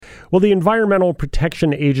Well, the Environmental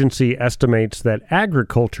Protection Agency estimates that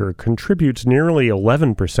agriculture contributes nearly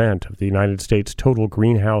 11% of the United States' total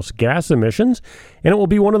greenhouse gas emissions, and it will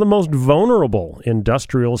be one of the most vulnerable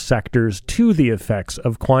industrial sectors to the effects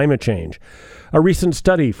of climate change. A recent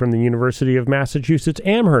study from the University of Massachusetts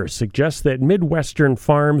Amherst suggests that Midwestern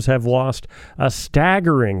farms have lost a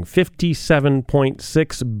staggering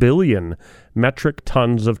 57.6 billion metric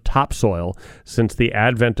tons of topsoil since the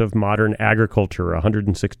advent of modern agriculture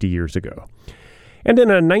 160 years ago. And in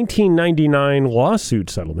a 1999 lawsuit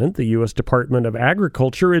settlement, the U.S. Department of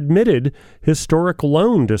Agriculture admitted historic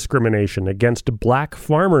loan discrimination against black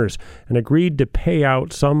farmers and agreed to pay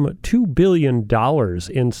out some $2 billion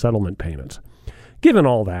in settlement payments. Given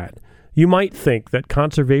all that, you might think that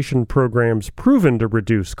conservation programs proven to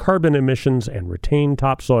reduce carbon emissions and retain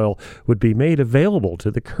topsoil would be made available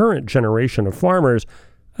to the current generation of farmers,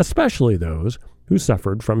 especially those who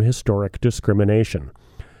suffered from historic discrimination.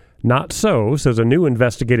 Not so, says a new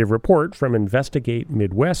investigative report from Investigate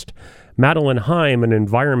Midwest. Madeline Heim, an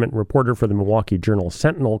environment reporter for the Milwaukee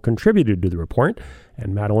Journal-Sentinel, contributed to the report,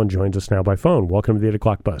 and Madeline joins us now by phone. Welcome to the 8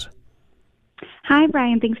 o'clock Buzz. Hi,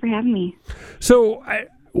 Brian. Thanks for having me. So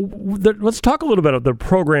let's talk a little bit about the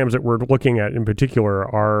programs that we're looking at in particular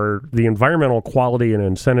are the Environmental Quality and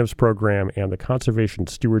Incentives Program and the Conservation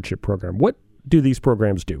Stewardship Program. What do these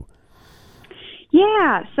programs do?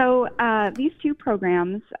 Yeah, so these two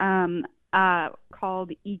programs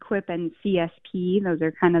called EQIP and CSP, those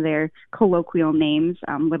are kind of their colloquial names,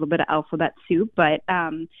 a little bit of alphabet soup, but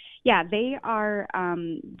yeah, they are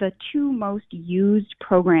the two most used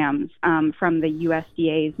programs from the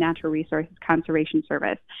USDA's Natural Resources Conservation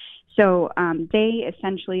Service. So they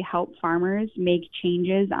essentially help farmers make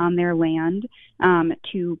changes on their land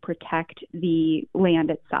to protect the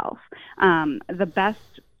land itself. The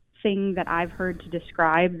best thing that I've heard to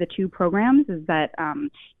describe the two programs is that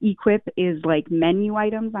EQIP is like menu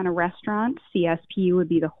items on a restaurant. CSP would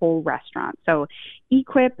be the whole restaurant. So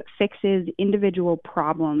EQIP fixes individual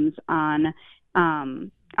problems on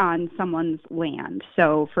someone's land.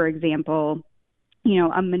 So, for example,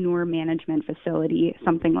 a manure management facility,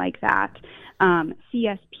 something like that.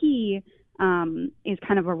 CSP is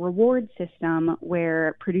kind of a reward system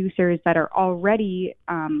where producers that are already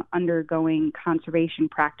undergoing conservation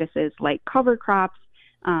practices like cover crops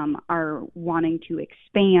are wanting to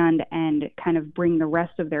expand and kind of bring the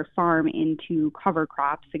rest of their farm into cover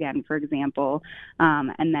crops, again, for example,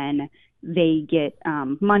 and then they get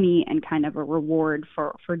money and kind of a reward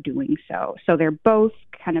for doing so. So they're both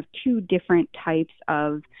kind of two different types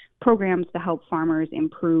of programs to help farmers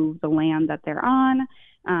improve the land that they're on.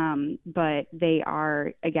 But they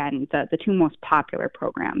are, again, the two most popular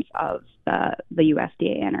programs of the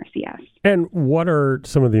USDA NRCS. And what are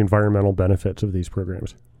some of the environmental benefits of these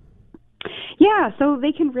programs? Yeah, so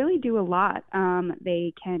they can really do a lot.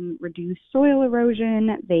 They can reduce soil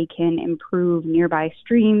erosion. They can improve nearby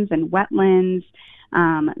streams and wetlands.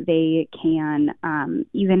 They can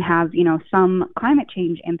even have, some climate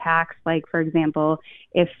change impacts, like, for example,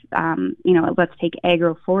 if, let's take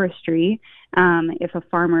agroforestry. If a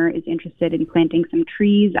farmer is interested in planting some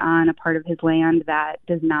trees on a part of his land that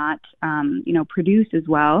does not, produce as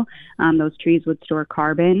well, those trees would store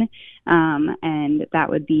carbon, and that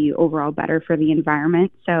would be overall better for the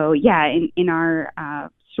environment. So, yeah, in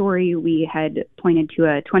our story, we had pointed to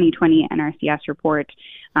a 2020 NRCS report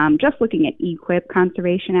just looking at EQIP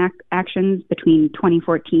conservation actions between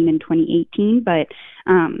 2014 and 2018, but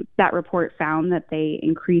that report found that they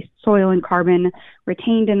increased soil and carbon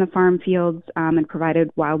retained in the farm fields and provided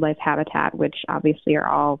wildlife habitat, which obviously are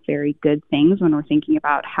all very good things when we're thinking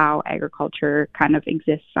about how agriculture kind of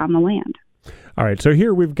exists on the land. All right, so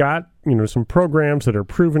here we've got, some programs that are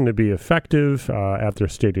proven to be effective at their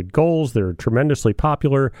stated goals. They're tremendously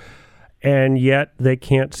popular, and yet they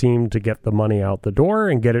can't seem to get the money out the door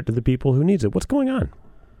and get it to the people who needs it. What's going on?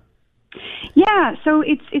 Yeah, so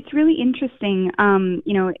it's really interesting.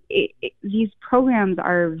 These programs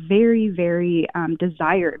are very, very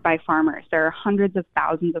desired by farmers. There are hundreds of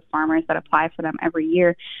thousands of farmers that apply for them every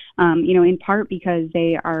year, in part because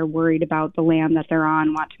they are worried about the land that they're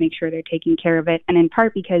on, want to make sure they're taking care of it, and in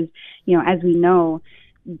part because, as we know,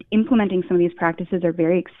 implementing some of these practices are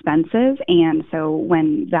very expensive, and so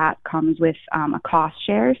when that comes with a cost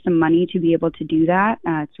share, some money to be able to do that,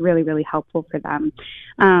 it's really, really helpful for them.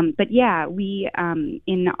 But yeah, we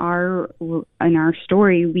in our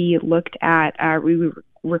story we looked at we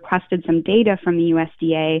requested some data from the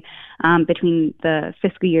USDA between the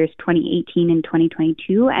fiscal years 2018 and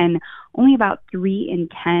 2022, and only about 3 in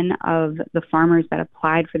 10 of the farmers that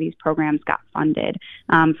applied for these programs got funded.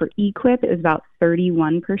 For EQIP, it was about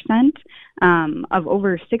 31% of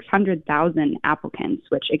over 600,000 applicants,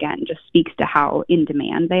 which again just speaks to how in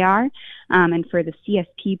demand they are. And for the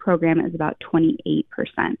CSP program, it was about 28%.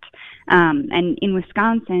 And in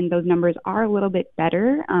Wisconsin, those numbers are a little bit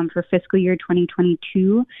better. For fiscal year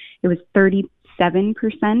 2022, it was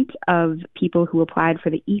 37% of people who applied for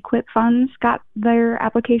the EQIP funds got their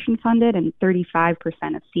application funded, and 35%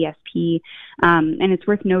 of CSP. And it's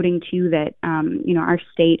worth noting too that our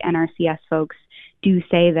state NRCS folks do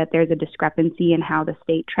say that there's a discrepancy in how the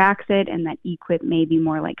state tracks it, and that EQIP may be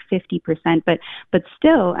more like 50%. But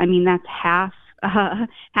still, I mean, that's half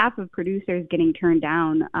of producers getting turned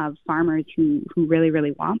down of farmers who really,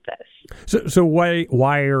 really want this. So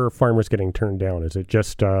why are farmers getting turned down? Is it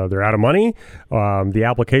just they're out of money? The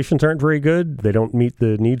applications aren't very good? They don't meet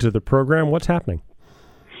the needs of the program? What's happening?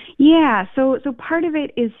 Yeah, so part of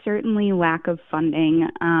it is certainly lack of funding,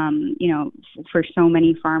 for so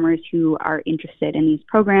many farmers who are interested in these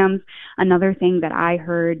programs. Another thing that I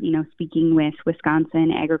heard, speaking with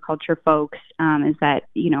Wisconsin agriculture folks, is that,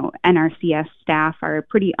 NRCS staff are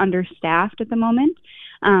pretty understaffed at the moment.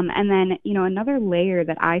 And then, another layer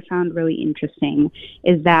that I found really interesting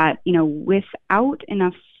is that, without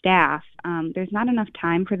enough staff, there's not enough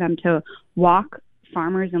time for them to walk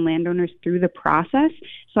farmers and landowners through the process.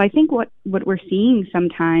 So I think what we're seeing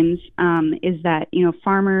sometimes is that a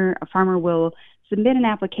farmer will submit an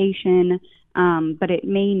application, but it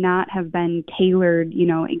may not have been tailored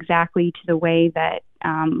exactly to the way that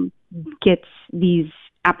gets these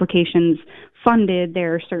applications funded.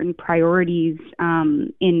 There are certain priorities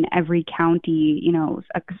in every county.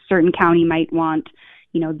 A certain county might want,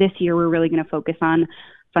 this year we're really going to focus on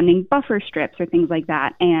funding buffer strips or things like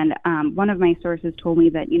that. And one of my sources told me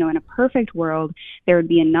that, in a perfect world, there would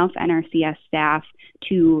be enough NRCS staff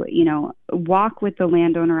to, walk with the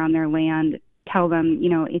landowner on their land, tell them,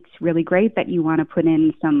 it's really great that you want to put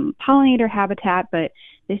in some pollinator habitat, but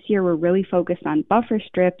this year we're really focused on buffer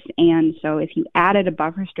strips. And so if you added a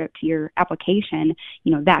buffer strip to your application,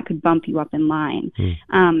 that could bump you up in line.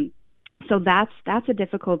 So that's a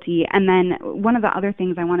difficulty. And then one of the other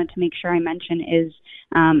things I wanted to make sure I mention is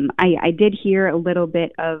I did hear a little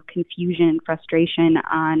bit of confusion and frustration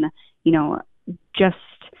on, just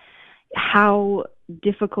how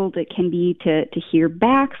difficult it can be to hear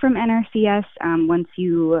back from NRCS once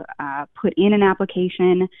you put in an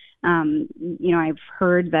application. I've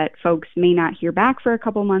heard that folks may not hear back for a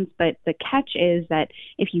couple months, but the catch is that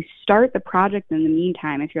if you start the project in the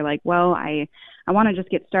meantime, if you're like, well, I want to just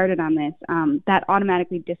get started on this, that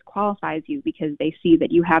automatically disqualifies you because they see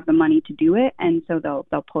that you have the money to do it, and so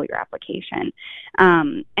they'll pull your application.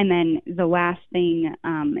 And then the last thing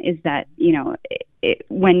is that,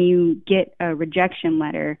 when you get a rejection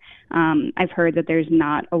letter, I've heard that there's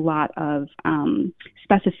not a lot of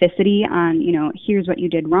specificity on, here's what you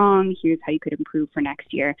did wrong, here's how you could improve for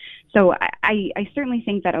next year. So I certainly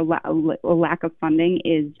think that a lack of funding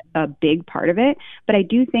is a big part of it. But I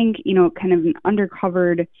do think, kind of an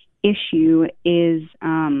undercovered issue is,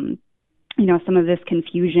 some of this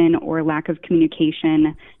confusion or lack of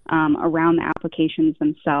communication around the applications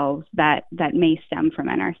themselves that may stem from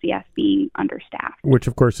NRCS being understaffed. Which,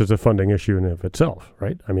 of course, is a funding issue in of itself,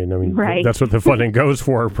 right? I mean, right. That's what the funding goes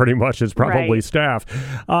for, pretty much, is probably right. Staff.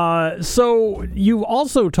 So you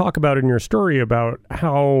also talk about in your story about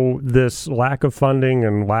how this lack of funding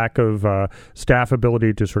and lack of staff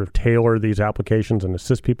ability to sort of tailor these applications and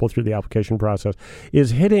assist people through the application process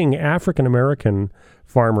is hitting African-American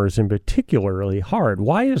farmers in particularly hard.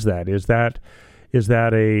 Why is that? Is that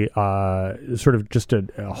a sort of just a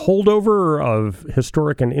holdover of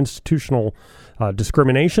historic and institutional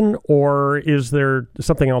discrimination, or is there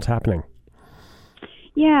something else happening?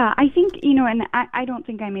 Yeah, I think, and I don't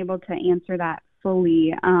think I'm able to answer that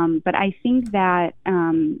fully, but I think that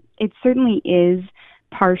it certainly is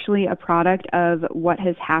partially a product of what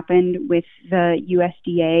has happened with the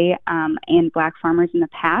USDA and Black farmers in the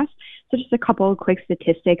past. So just a couple of quick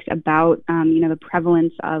statistics about, the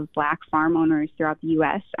prevalence of Black farm owners throughout the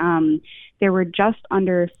U.S. There were just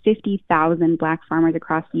under 50,000 Black farmers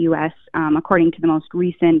across the U.S., according to the most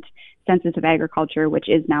recent Census of Agriculture, which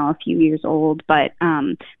is now a few years old, but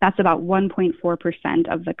that's about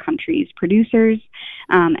 1.4% of the country's producers.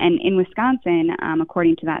 And in Wisconsin,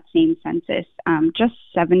 according to that same census, just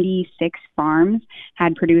 76 farms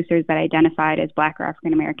had producers that identified as Black or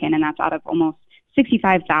African American, and that's out of almost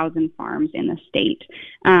 65,000 farms in the state.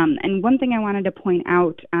 And one thing I wanted to point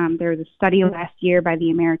out, there was a study last year by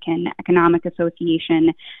the American Economic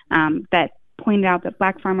Association that pointed out that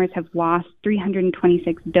Black farmers have lost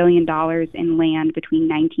 $326 billion in land between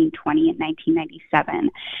 1920 and 1997.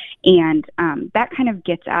 And that kind of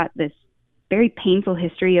gets at this very painful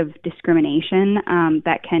history of discrimination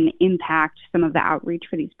that can impact some of the outreach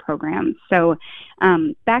for these programs. So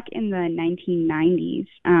back in the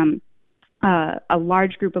 1990s, a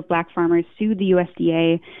large group of Black farmers sued the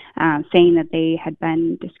USDA, saying that they had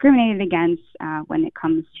been discriminated against when it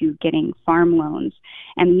comes to getting farm loans.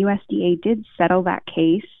 And the USDA did settle that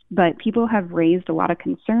case, but people have raised a lot of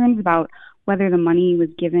concerns about whether the money was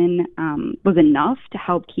given was enough to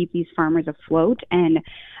help keep these farmers afloat, and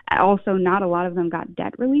also not a lot of them got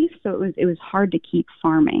debt relief, so it was hard to keep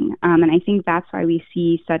farming. And I think that's why we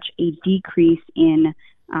see such a decrease in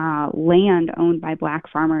land owned by Black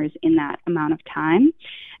farmers in that amount of time.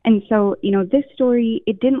 And so, this story,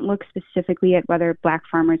 it didn't look specifically at whether Black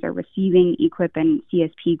farmers are receiving EQIP and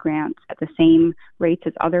CSP grants at the same rates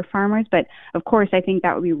as other farmers. But of course, I think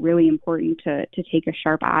that would be really important to take a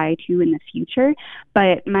sharp eye to in the future.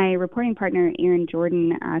 But my reporting partner, Erin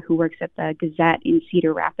Jordan, who works at the Gazette in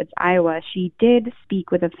Cedar Rapids, Iowa, she did speak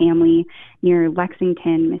with a family near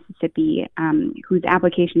Lexington, Mississippi, whose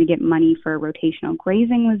application to get money for rotational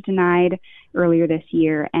grazing was denied earlier this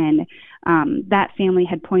year. And that family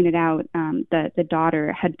had pointed out, the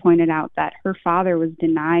daughter had pointed out that her father was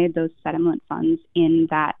denied those settlement funds in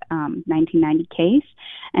that 1990 case.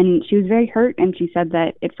 And she was very hurt, and she said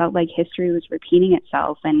that it felt like history was repeating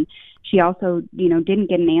itself. And she also, didn't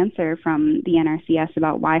get an answer from the NRCS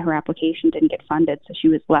about why her application didn't get funded. So she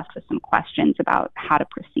was left with some questions about how to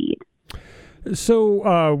proceed.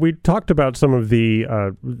 So we talked about some of the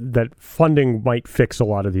that funding might fix a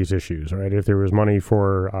lot of these issues, right? If there was money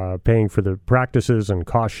for paying for the practices and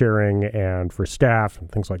cost sharing and for staff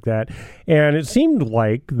and things like that. And it seemed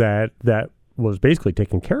like that was basically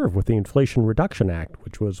taken care of with the Inflation Reduction Act,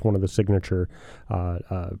 which was one of the signature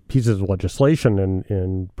pieces of legislation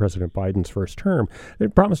in President Biden's first term.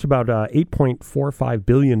 It promised about $8.45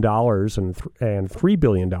 billion and $3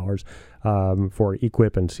 billion for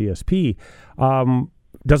EQIP and CSP.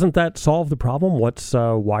 Doesn't that solve the problem?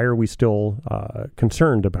 Why are we still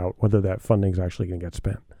concerned about whether that funding is actually going to get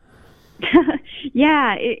spent?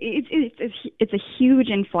 Yeah, it's a huge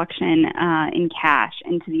inflection in cash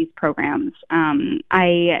into these programs.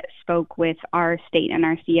 I spoke with our state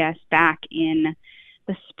NRCS back in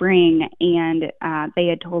the spring, and they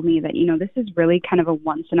had told me that, this is really kind of a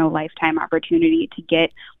once-in-a-lifetime opportunity to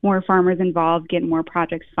get more farmers involved, get more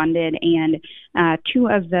projects funded. And two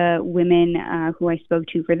of the women who I spoke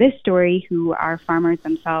to for this story, who are farmers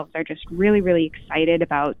themselves, are just really, really excited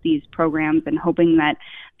about these programs and hoping that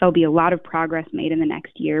there'll be a lot of progress made in the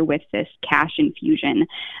next year with this cash infusion.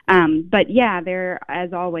 But yeah, there,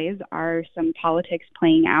 as always, are some politics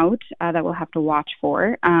playing out that we'll have to watch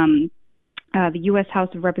for. The U.S. House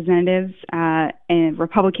of Representatives and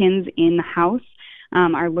Republicans in the House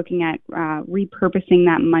are looking at repurposing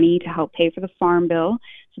that money to help pay for the Farm Bill.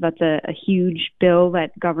 So that's a huge bill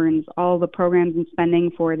that governs all the programs and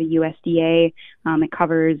spending for the USDA. It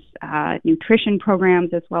covers nutrition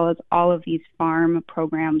programs as well as all of these farm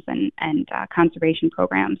programs and conservation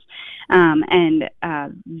programs. And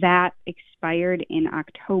that expired in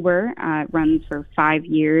October. It runs for 5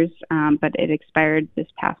 years, but it expired this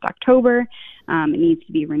past October. It needs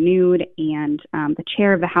to be renewed. And the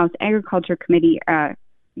chair of the House Agriculture Committee,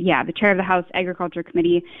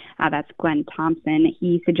 that's Glenn Thompson,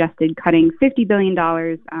 he suggested cutting $50 billion,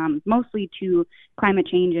 mostly to climate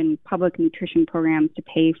change and public nutrition programs to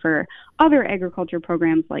pay for other agriculture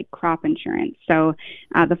programs like crop insurance. So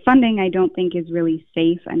the funding, I don't think, is really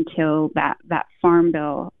safe until that Farm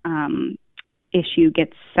Bill issue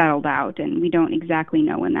gets settled out, and we don't exactly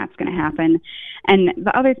know when that's going to happen. And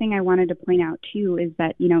the other thing I wanted to point out, too, is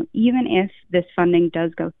that, even if this funding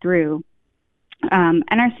does go through,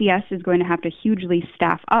 NRCS is going to have to hugely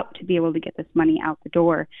staff up to be able to get this money out the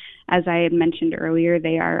door. As I had mentioned earlier,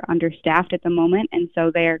 they are understaffed at the moment, and so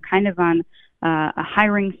they are kind of on a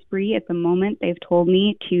hiring spree at the moment, they've told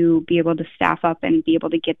me, to be able to staff up and be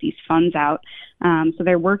able to get these funds out. So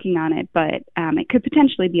they're working on it, but it could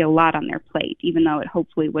potentially be a lot on their plate, even though it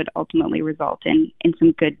hopefully would ultimately result in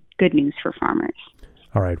some good news for farmers.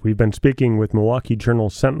 All right. We've been speaking with Milwaukee Journal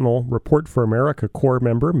Sentinel Report for America Corps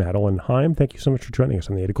member Madeline Heim. Thank you so much for joining us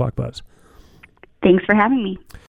on the 8 o'clock Buzz. Thanks for having me.